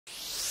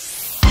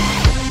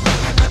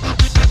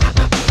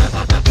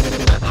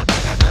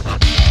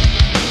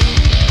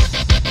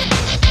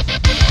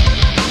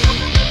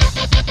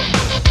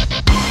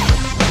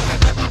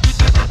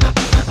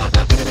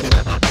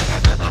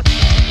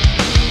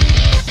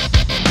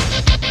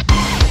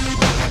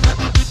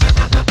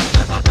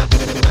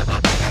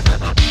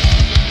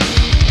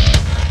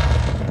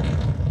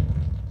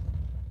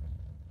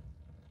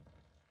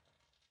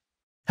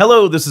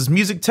Hello, this is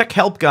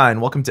Musictechhelpguy, and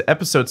welcome to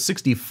episode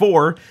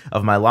 64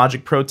 of my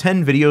Logic Pro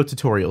 10 video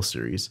tutorial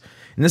series.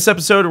 In this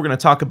episode, we're going to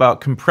talk about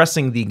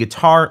compressing the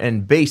guitar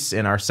and bass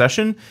in our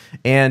session,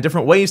 and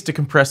different ways to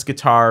compress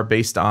guitar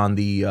based on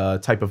the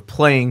type of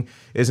playing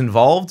is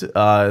involved,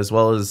 as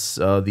well as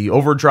the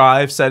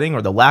overdrive setting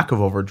or the lack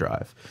of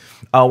overdrive.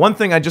 One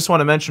thing I just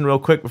want to mention real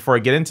quick before I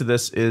get into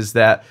this is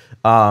that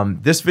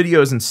this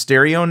video is in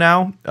stereo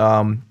now.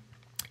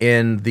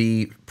 In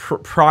the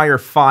prior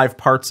 5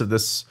 parts of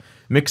this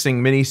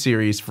mixing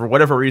mini-series, for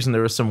whatever reason,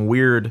 there was some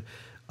weird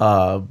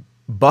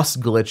bus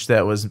glitch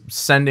that was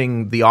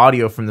sending the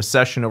audio from the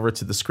session over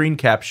to the screen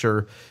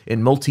capture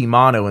in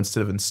multi-mono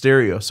instead of in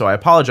stereo. So I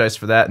apologize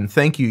for that, and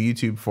thank you,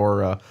 YouTube,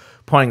 for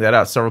pointing that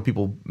out. Several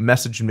people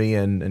messaged me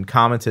and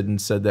commented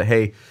and said that,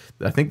 hey,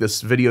 I think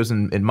this video's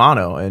in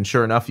mono, and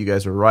sure enough, you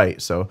guys were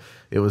right. So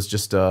it was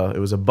just it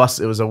was a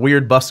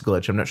weird bus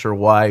glitch. I'm not sure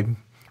why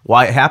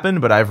it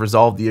happened, but I've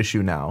resolved the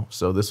issue now.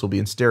 So this will be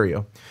in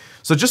stereo.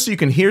 So just so you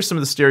can hear some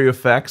of the stereo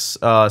effects,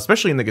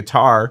 especially in the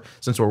guitar,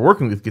 since we're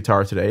working with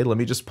guitar today, let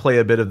me just play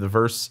a bit of the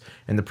verse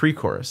and the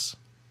pre-chorus.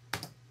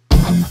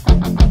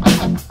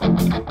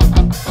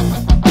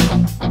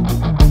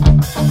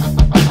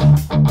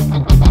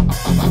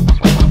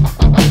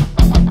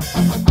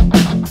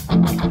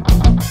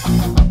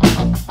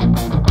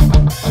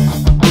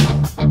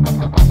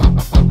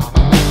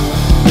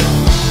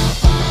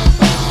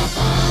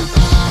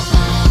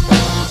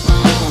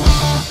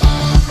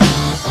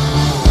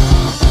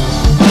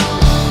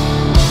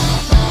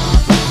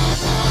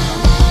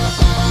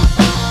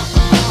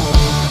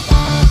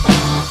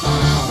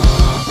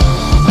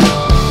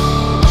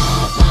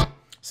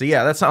 So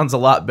yeah, that sounds a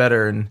lot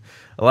better, and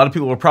a lot of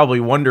people were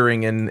probably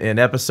wondering in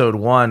episode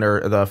 1,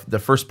 or the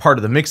first part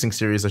of the mixing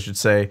series, I should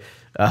say,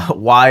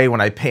 why when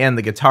I panned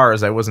the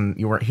guitars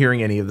you weren't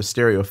hearing any of the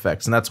stereo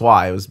effects, and that's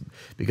why. It was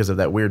because of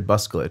that weird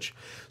bus glitch.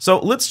 So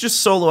let's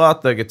just solo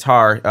out the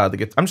guitar. I'm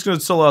just going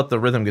to solo out the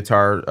rhythm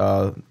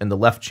guitar in the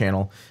left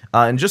channel,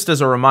 and just as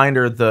a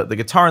reminder, the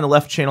guitar in the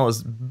left channel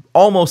is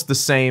almost the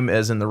same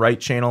as in the right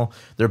channel.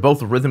 They're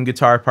both rhythm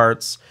guitar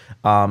parts.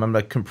 I'm going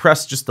to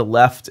compress just the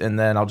left, and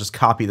then I'll just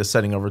copy the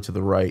setting over to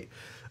the right.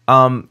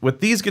 With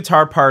these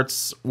guitar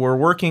parts, we're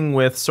working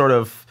with sort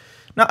of,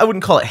 I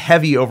wouldn't call it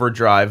heavy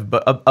overdrive,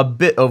 but a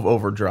bit of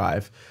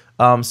overdrive.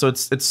 So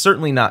it's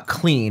certainly not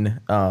clean.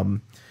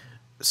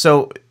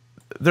 So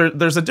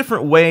there's a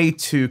different way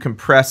to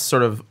compress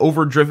sort of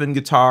overdriven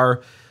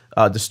guitar,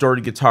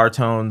 distorted guitar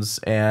tones,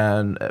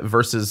 and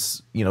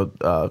versus,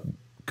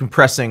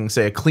 compressing,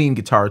 say, a clean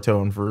guitar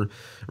tone for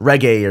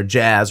reggae or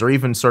jazz, or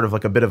even sort of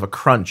like a bit of a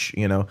crunch.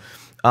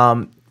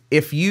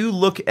 If you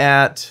look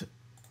at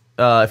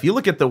the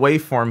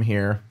waveform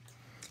here,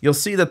 you'll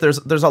see that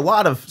there's a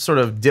lot of sort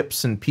of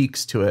dips and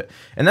peaks to it,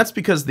 and that's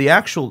because the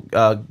actual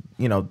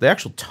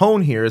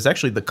tone here is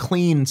actually the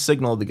clean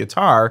signal of the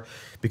guitar.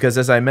 Because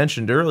as I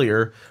mentioned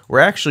earlier, we're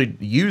actually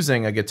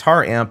using a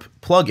guitar amp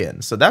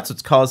plugin, so that's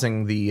what's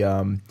causing the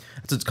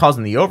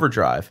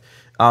overdrive.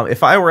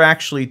 If I were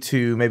actually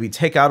to maybe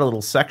take out a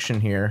little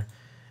section here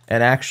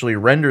and actually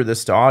render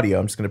this to audio,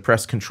 I'm just going to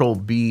press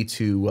Control-B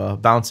to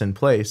bounce in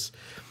place.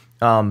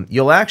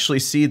 You'll actually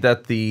see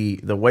that the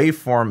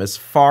waveform is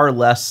far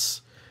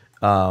less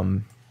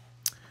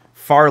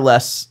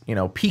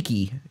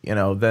peaky,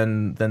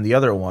 than the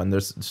other one.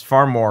 It's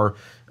far more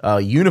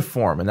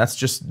uniform, and that's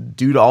just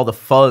due to all the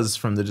fuzz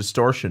from the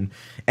distortion.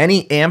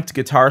 Any amped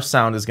guitar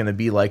sound is going to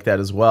be like that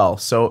as well.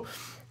 So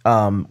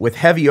with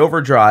heavy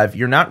overdrive,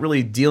 you're not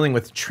really dealing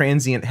with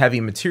transient heavy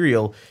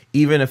material,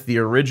 even if the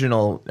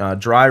original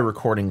dry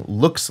recording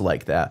looks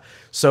like that.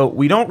 So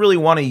we don't really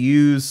want to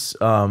use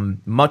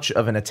much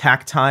of an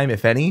attack time,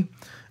 if any,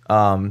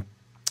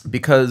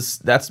 because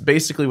that's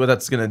basically what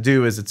that's going to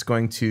do. Is it's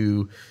going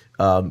to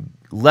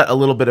let a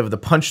little bit of the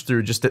punch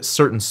through just at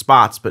certain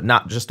spots, but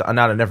not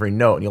on every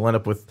note, and you'll end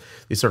up with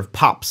these sort of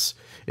pops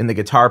in the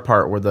guitar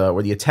part where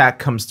the attack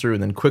comes through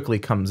and then quickly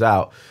comes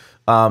out.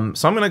 So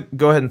I'm going to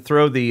go ahead and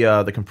throw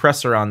the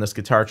compressor on this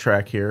guitar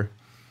track here.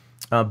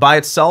 By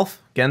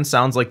itself, again,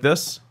 sounds like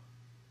this.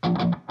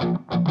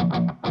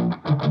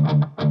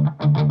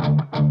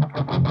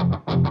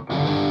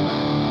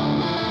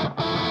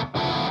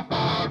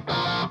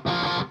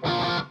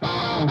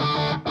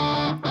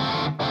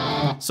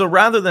 So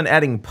rather than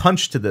adding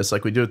punch to this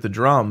like we do with the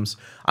drums,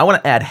 I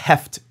want to add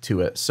heft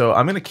to it. So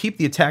I'm going to keep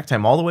the attack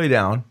time all the way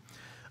down.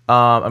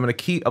 I'll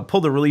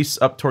pull the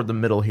release up toward the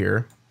middle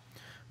here.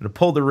 I'm going to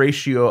pull the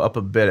ratio up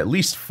a bit, at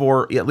least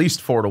 4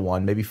 to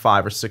 1, maybe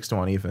 5 or 6 to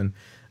 1 even.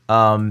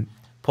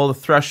 Pull the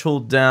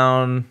threshold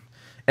down.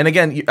 And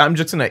again, I'm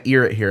just going to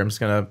ear it here. I'm just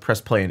going to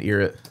press play and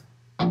ear it.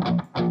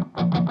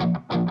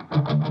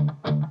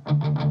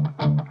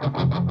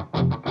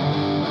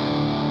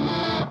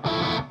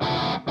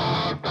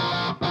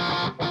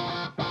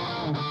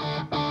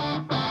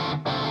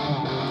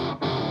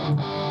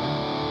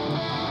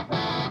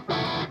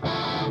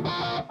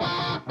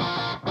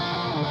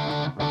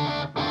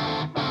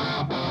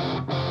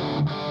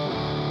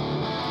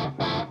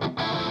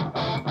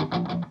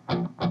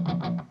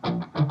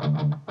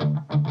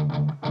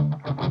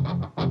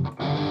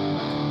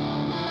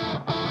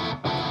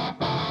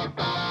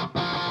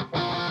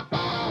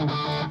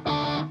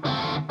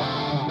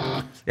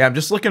 Yeah, I'm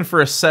just looking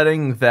for a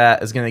setting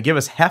that is going to give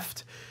us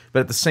heft, but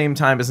at the same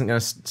time isn't going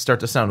to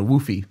start to sound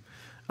woofy.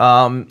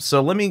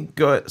 So let me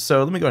go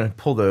ahead and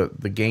pull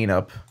the gain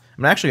up.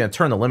 I'm actually going to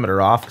turn the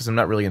limiter off because I'm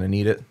not really going to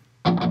need it.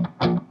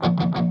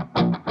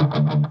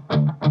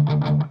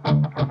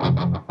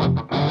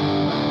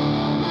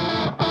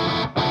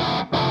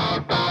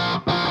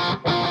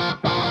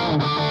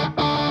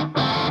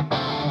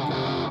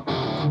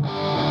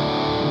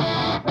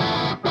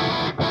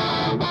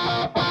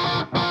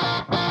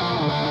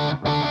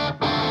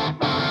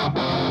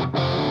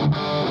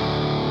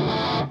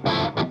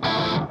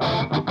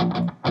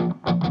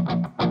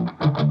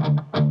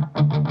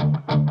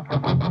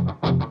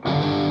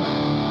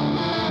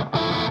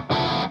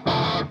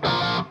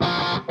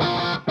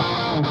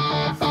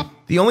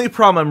 The only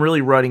problem I'm really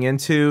running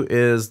into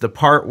is the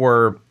part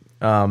where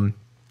the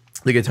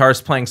guitar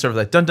is playing sort of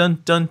that dun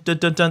dun dun dun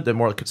dun dun, the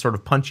more sort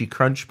of punchy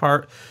crunch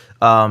part.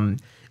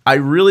 I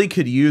really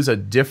could use a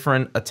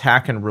different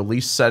attack and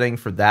release setting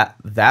for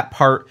that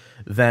part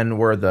than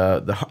where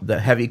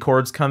the heavy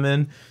chords come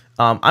in.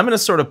 I'm going to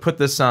sort of put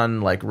this on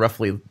like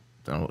roughly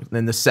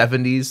in the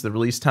 70s, the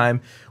release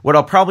time. What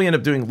I'll probably end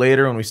up doing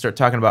later when we start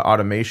talking about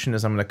automation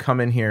is I'm going to come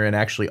in here and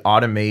actually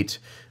automate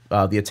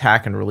the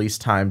attack and release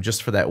time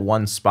just for that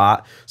one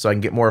spot, so I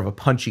can get more of a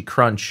punchy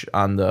crunch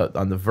on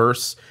the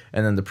verse,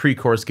 and then the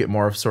pre-chorus get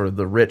more of sort of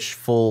the rich,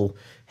 full,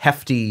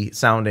 hefty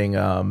sounding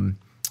hard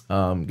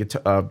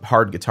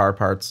guitar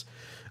parts.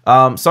 So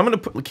I'm going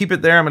to keep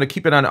it there. I'm going to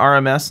keep it on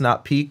RMS,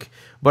 not peak.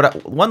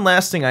 But one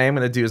last thing I am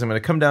going to do is I'm going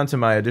to come down to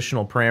my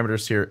additional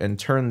parameters here and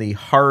turn the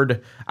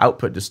hard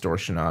output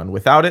distortion on.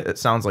 Without it, it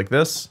sounds like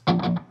this.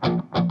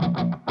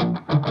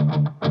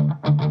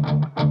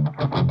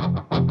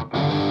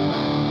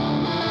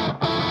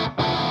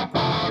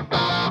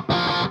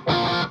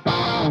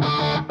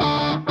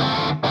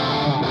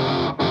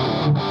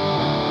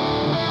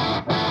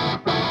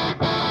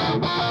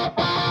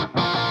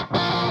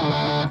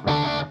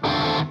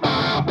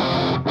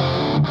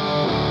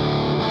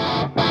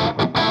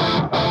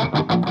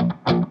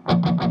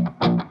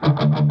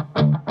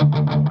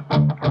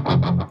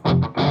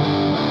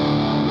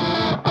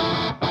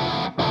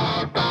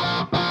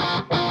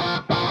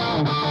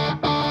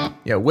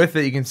 Yeah, with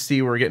it, you can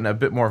see we're getting a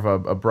bit more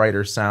of a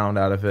brighter sound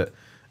out of it.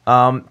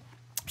 I'm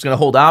just going to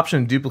hold Option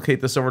and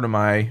duplicate this over to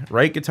my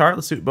right guitar.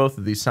 Let's see what both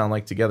of these sound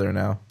like together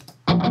now.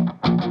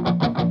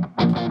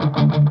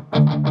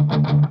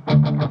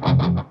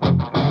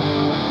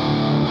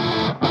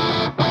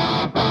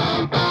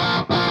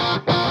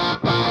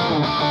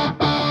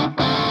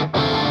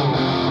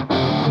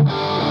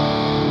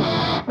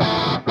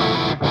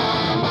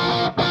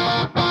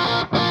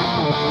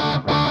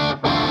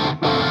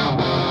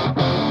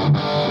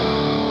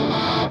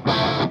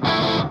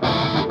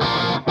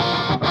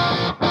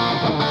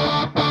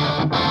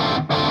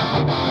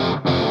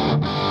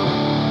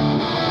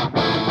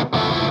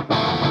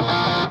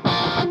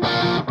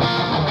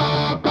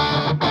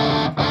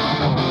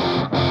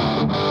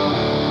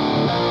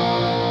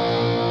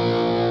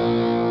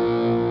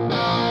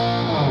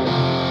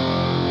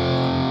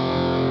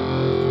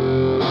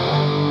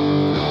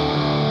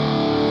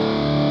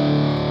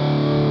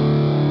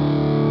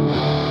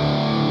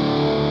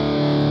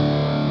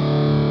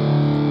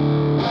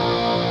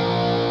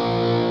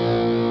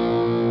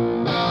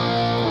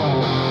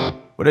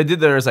 What I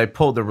did there is I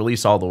pulled the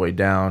release all the way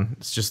down.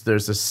 It's just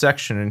there's this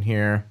section in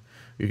here.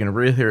 You can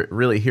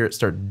really hear it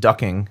start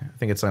ducking. I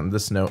think it's on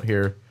this note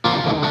here. Yeah,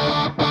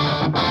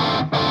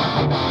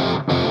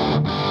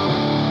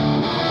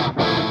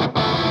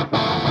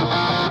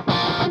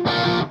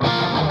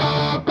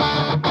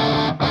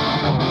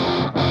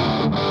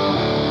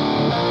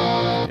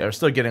 we're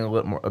still getting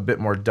a bit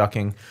more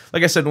ducking.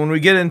 Like I said, when we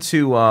get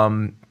into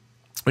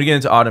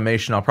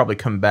automation, I'll probably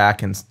come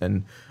back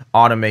and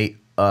automate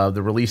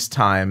the release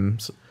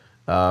times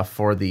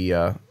for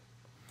the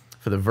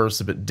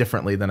verse a bit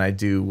differently than I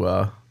do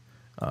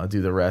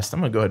the rest. I'm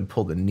gonna go ahead and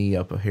pull the knee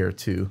up here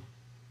too.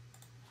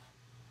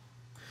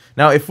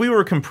 Now, if we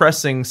were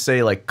compressing,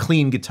 say, like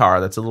clean guitar,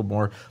 that's a little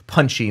more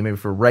punchy, maybe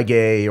for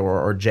reggae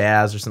or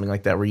jazz or something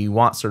like that, where you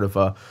want sort of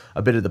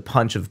a bit of the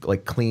punch of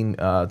like clean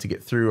to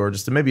get through, or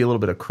just maybe a little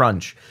bit of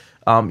crunch.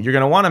 You're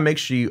going to want to make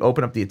sure you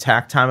open up the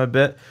attack time a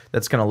bit.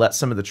 That's going to let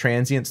some of the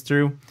transients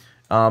through.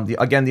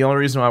 Again, the only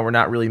reason why we're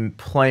not really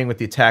playing with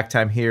the attack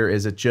time here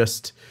is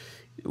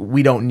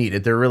we don't need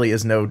it. There really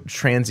is no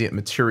transient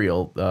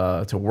material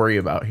to worry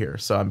about here,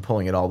 so I'm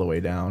pulling it all the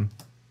way down.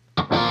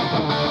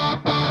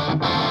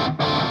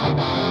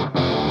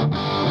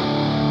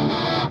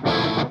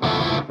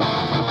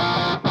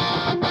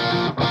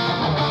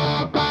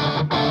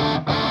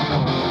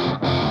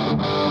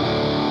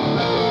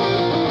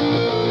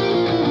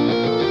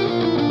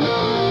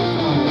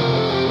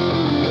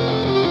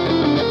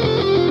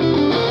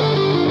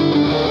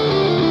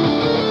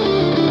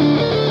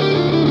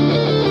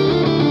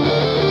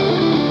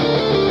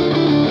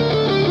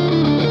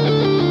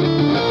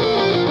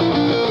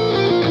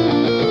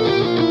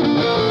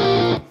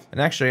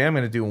 Actually, I am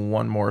going to do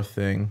one more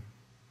thing.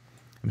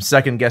 I'm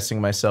second guessing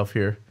myself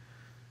here,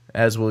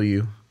 as will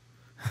you.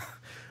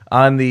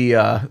 On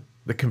the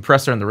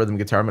compressor and the rhythm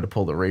guitar, I'm going to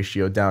pull the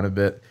ratio down a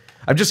bit.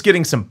 I'm just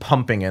getting some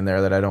pumping in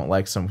there that I don't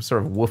like, some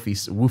sort of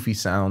woofy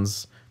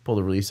sounds. Pull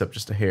the release up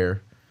just a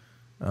hair.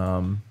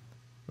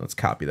 Let's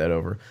copy that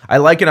over. I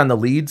like it on the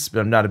leads, but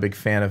I'm not a big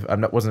fan of.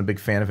 Wasn't a big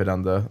fan of it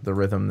on the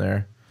rhythm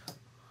there.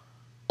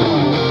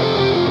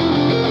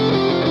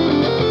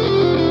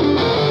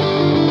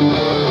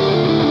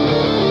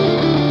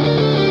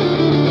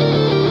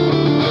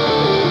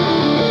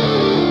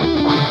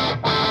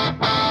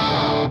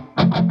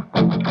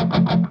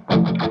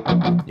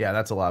 Yeah,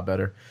 that's a lot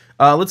better.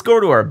 Let's go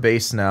to our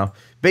bass now.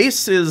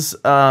 Bass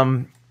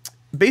can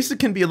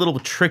be a little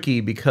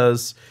tricky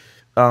because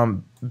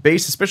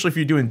bass, especially if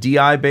you're doing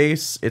DI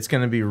bass, it's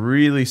going to be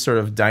really sort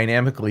of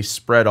dynamically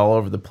spread all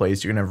over the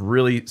place. You're going to have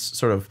really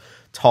sort of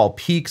tall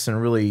peaks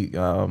and really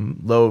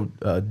low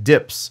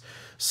dips.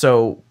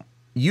 So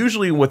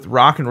usually with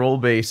rock and roll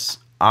bass,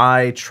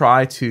 I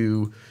try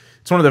to,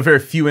 it's one of the very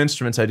few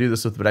instruments I do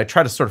this with, but I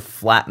try to sort of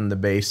flatten the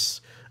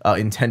bass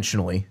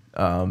intentionally.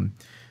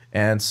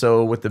 And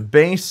so with the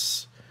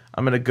bass,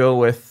 I'm going to go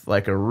with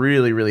like a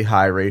really, really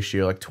high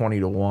ratio, like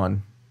 20-to-1.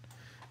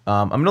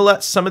 I'm going to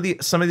let some of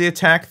the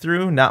attack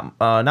through, not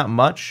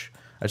much.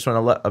 I just want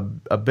to let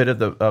a bit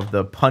of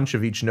the punch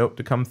of each note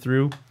to come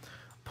through.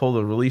 Pull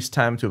the release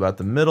time to about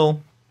the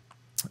middle.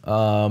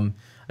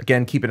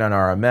 Again, keep it on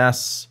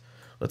RMS.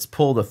 Let's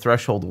pull the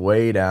threshold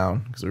way down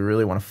because we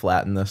really want to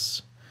flatten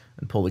this,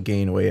 and pull the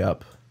gain way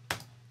up.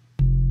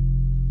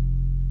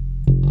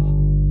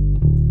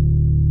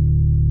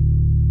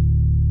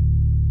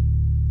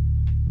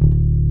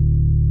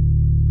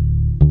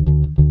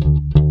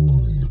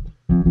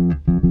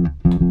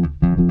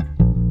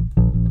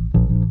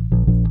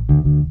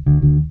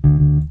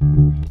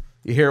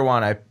 You hear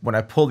when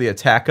I pull the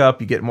attack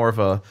up, you get more of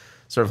a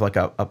sort of like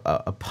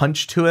a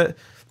punch to it.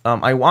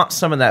 I want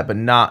some of that, but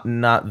not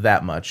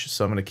that much.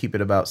 So I'm going to keep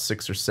it about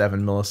 6 or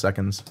 7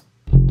 milliseconds.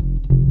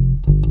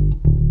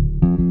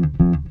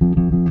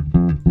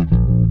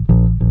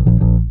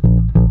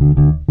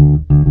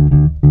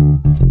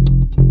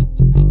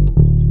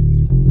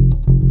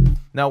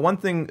 Now, one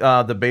thing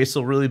the bass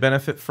will really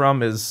benefit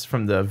from is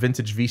from the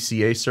vintage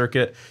VCA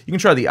circuit. You can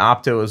try the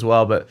Opto as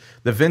well, but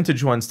the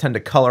vintage ones tend to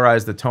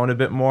colorize the tone a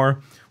bit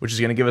more, which is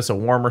going to give us a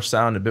warmer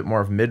sound, a bit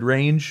more of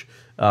mid-range.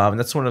 And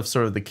that's one of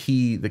sort of the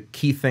key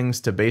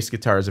things to bass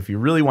guitars. If you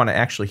really want to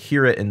actually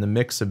hear it in the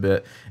mix a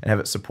bit and have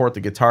it support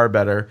the guitar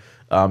better,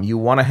 you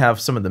want to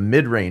have some of the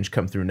mid-range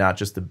come through, not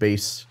just the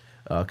bass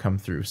come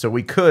through. So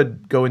we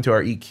could go into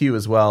our EQ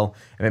as well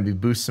and maybe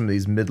boost some of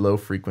these mid-low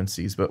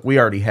frequencies, but we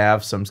already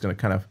have, so I'm just going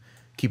to kind of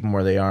keep them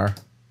where they are.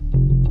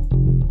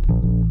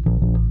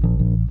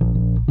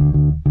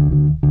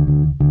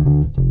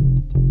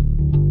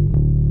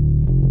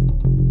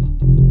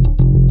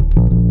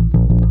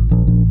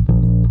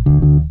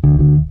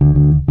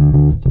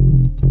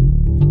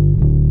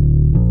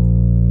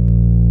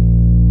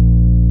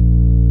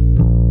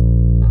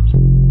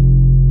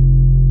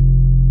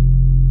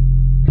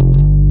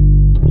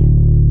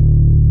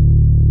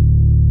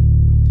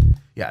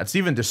 Yeah, it's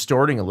even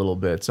distorting a little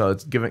bit, so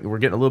we're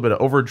getting a little bit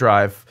of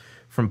overdrive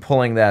from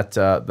pulling that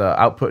the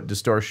output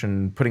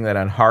distortion, putting that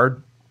on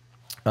hard,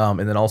 and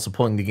then also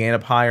pulling the gain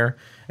up higher,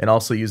 and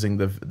also using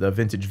the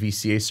vintage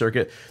VCA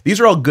circuit. These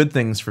are all good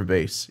things for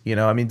bass. You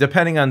know, I mean,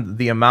 depending on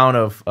the amount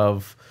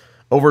of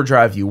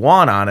overdrive you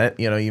want on it,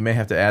 you know, you may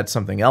have to add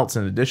something else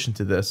in addition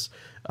to this,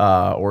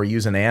 or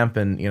use an amp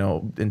and, you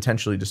know,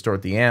 intentionally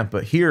distort the amp.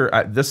 But here,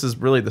 this is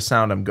really the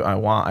sound I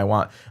want. I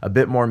want a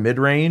bit more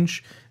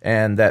mid-range,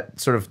 and that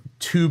sort of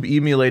tube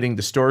emulating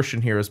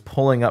distortion here is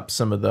pulling up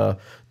some of the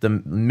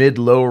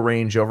mid-low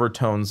range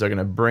overtones. They're going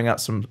to bring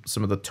out some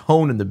of the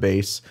tone in the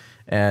bass,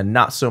 and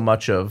not so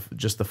much of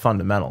just the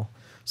fundamental.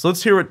 So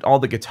let's hear what all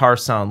the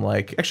guitars sound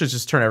like. Actually,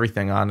 just turn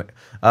everything on,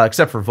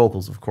 except for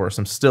vocals, of course.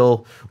 We're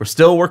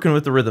still working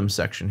with the rhythm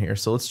section here.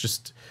 So let's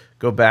just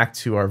go back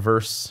to our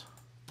verse.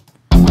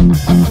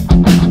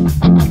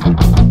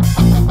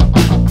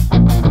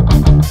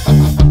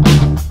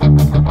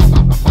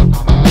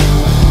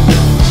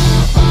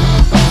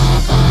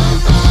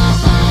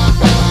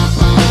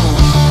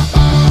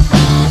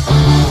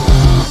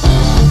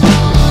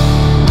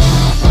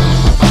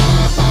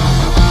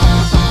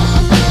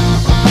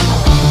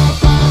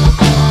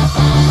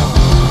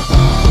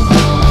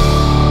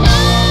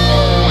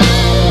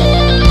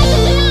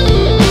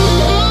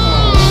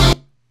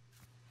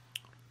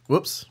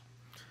 Whoops.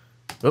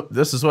 Oh,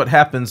 this is what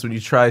happens when you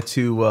try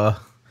to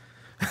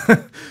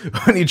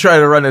when you try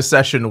to run a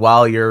session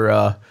while you're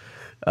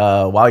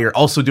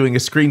also doing a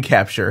screen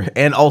capture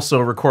and also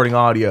recording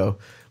audio.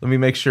 Let me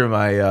make sure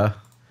my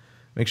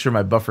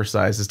buffer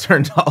size is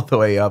turned all the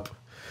way up.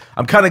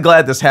 I'm kind of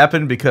glad this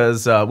happened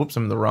because whoops,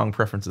 I'm in the wrong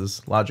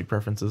preferences, logic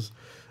preferences.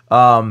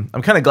 I'm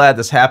kind of glad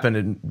this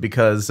happened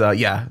because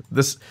yeah,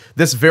 this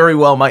very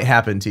well might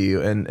happen to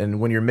you, and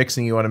when you're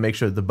mixing, you want to make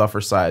sure that the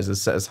buffer size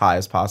is set as high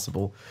as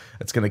possible.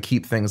 It's going to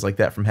keep things like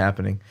that from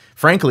happening.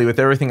 Frankly, with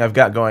everything I've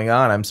got going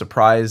on, I'm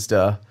surprised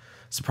that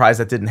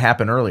didn't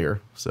happen earlier.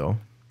 So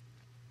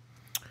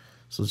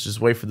let's just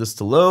wait for this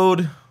to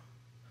load.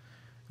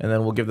 and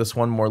then we'll give this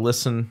one more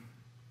listen.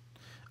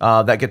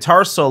 That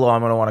guitar solo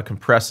I'm going to want to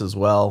compress as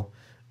well.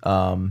 So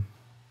I'm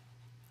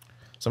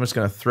just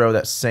going to throw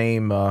that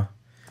same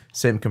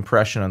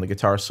compression on the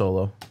guitar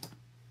solo.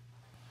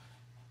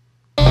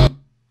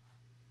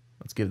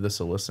 Let's give this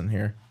a listen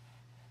here.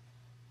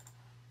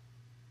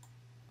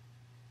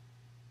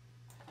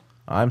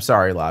 I'm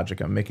sorry, Logic.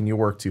 I'm making you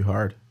work too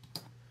hard.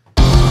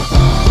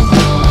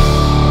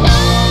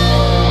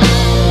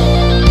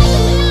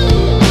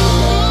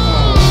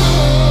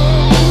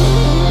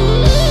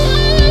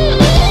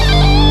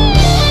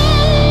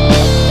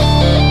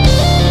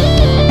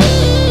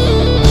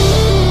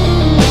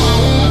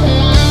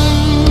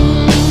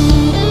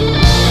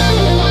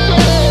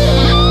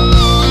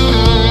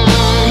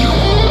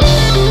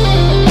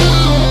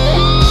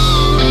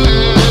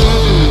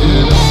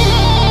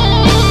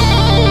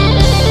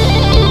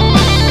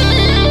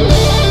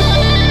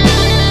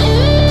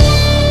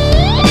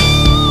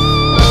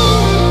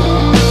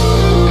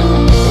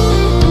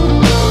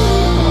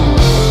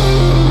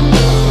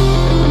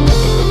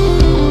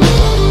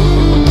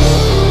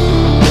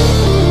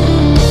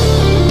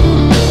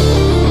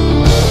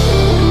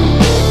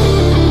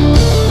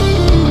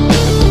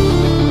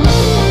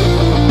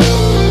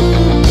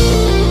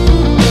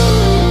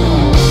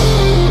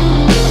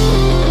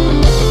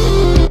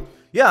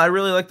 Yeah, I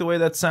really like the way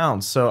that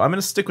sounds, so I'm going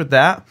to stick with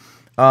that.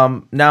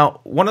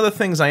 Now, one of the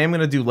things I am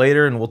going to do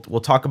later, and we'll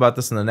talk about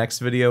this in the next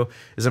video,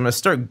 is I'm going to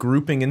start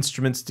grouping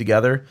instruments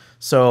together.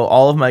 So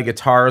all of my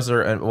guitars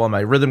my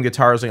rhythm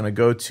guitars are going to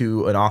go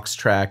to an aux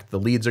track, the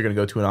leads are going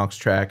to go to an aux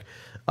track,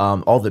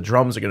 all the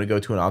drums are going to go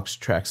to an aux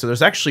track. So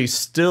there's actually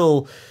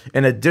still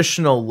an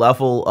additional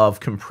level of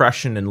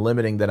compression and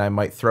limiting that I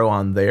might throw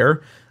on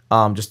there.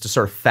 Just to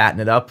sort of fatten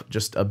it up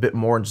just a bit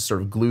more and just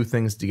sort of glue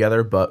things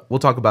together, but we'll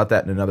talk about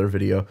that in another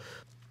video.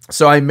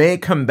 So I may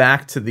come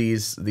back to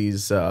these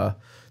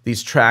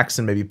tracks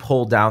and maybe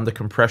pull down the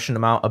compression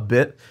amount a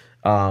bit,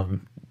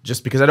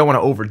 just because I don't want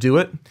to overdo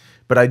it,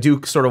 but I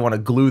do sort of want to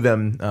glue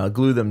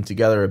them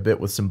together a bit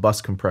with some bus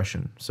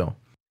compression. So,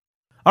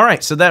 all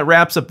right, so that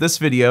wraps up this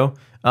video.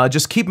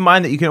 Just keep in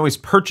mind that you can always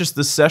purchase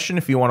this session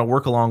if you want to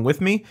work along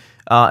with me,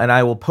 and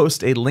I will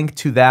post a link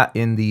to that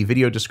in the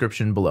video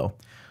description below.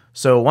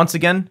 So once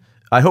again,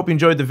 I hope you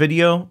enjoyed the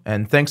video,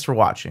 and thanks for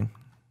watching.